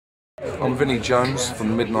I'm Vinnie Jones from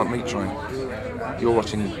the Midnight Meat Train. You're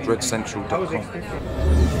watching dreadcentral.com.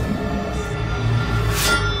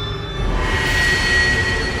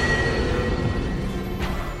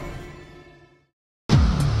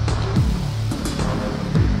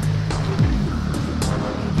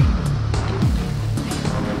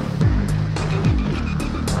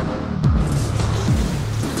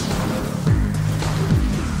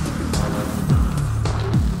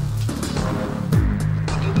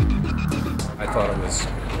 I thought it was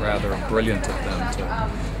rather brilliant of them to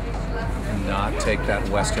not take that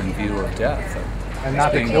Western view of death and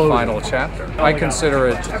not being the final chapter. I consider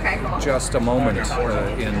it just a moment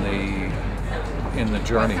in the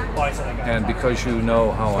journey, and because you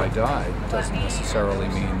know how I died doesn't necessarily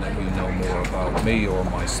mean that you know more about me or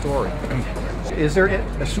my story. Is there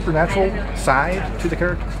a supernatural side to the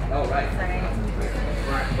character?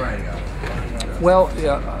 Well,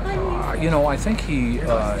 you know, I think he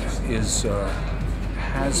has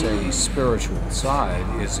a spiritual side.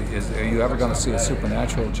 Are you ever going to see a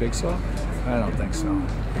supernatural Jigsaw? I don't think so.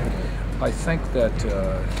 I think that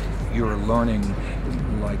you're learning,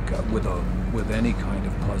 like with any kind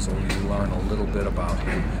of puzzle, you learn a little bit about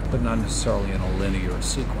him, but not necessarily in a linear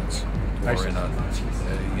sequence or in a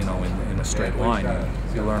in a straight line.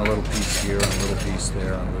 You learn a little piece here, and a little piece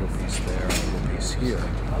there, and a little piece there, and a little piece here.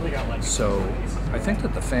 So I think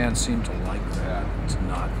that the fans seem to like that, to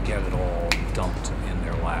not get it all dumped in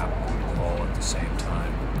their lap all at the same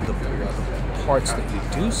time. The parts that you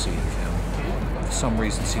do see of him, for some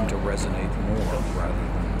reason, seem to resonate more rather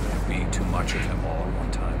than being too much of him all at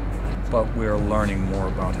one time. But we're learning more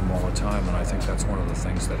about him all the time, and I think that's one of the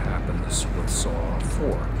things that happens with Saw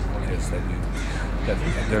 4, is that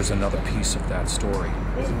there's another piece of that story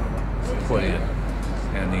put in,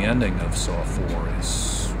 and the ending of Saw 4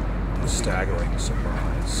 is a staggering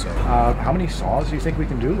surprise. So, how many Saws do you think we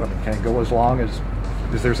can do? I mean, can it go as long as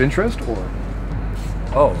there's interest, or?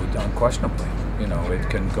 Oh, unquestionably. You know, it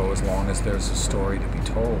can go as long as there's a story to be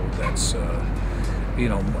told. That's, you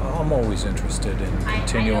know, I'm always interested in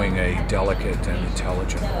continuing a delicate and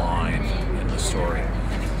intelligent line in the story.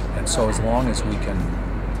 And so as long as we can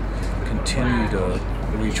continue to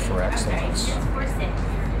reach for excellence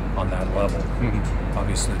on that level,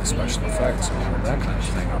 obviously the special effects and all that kind of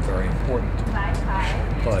thing are very important.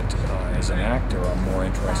 But as an actor, I'm more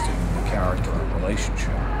interested in the character and relationship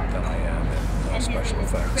than I am in special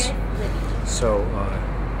effects. So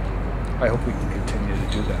I hope we can continue to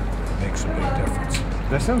do that. It makes a big difference.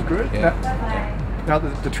 That sounds good. Yeah. Now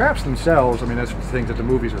the traps themselves, I mean, that's things that the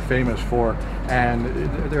movies are famous for, and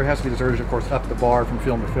there has to be this urge, of course, up the bar from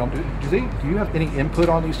film to film. Do you have any input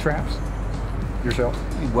on these traps yourself?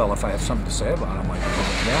 Well, if I have something to say about them, I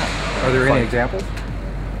can. Yeah. Are there any examples?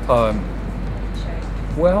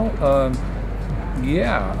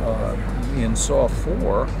 In Saw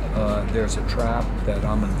 4, there's a trap that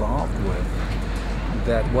I'm involved with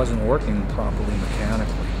that wasn't working properly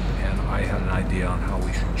mechanically, and I had an idea on how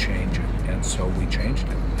we should change it, and so we changed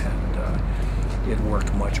it, and it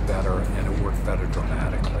worked much better, and it worked better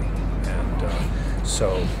dramatically, and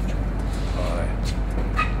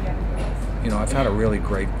you know, I've had a really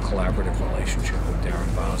great collaborative relationship with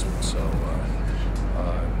Darren Bosman, so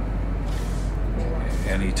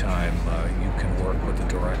anytime you can work with the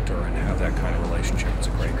director and have that kind of relationship, it's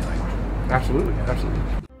a great thing. Absolutely,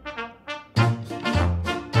 absolutely.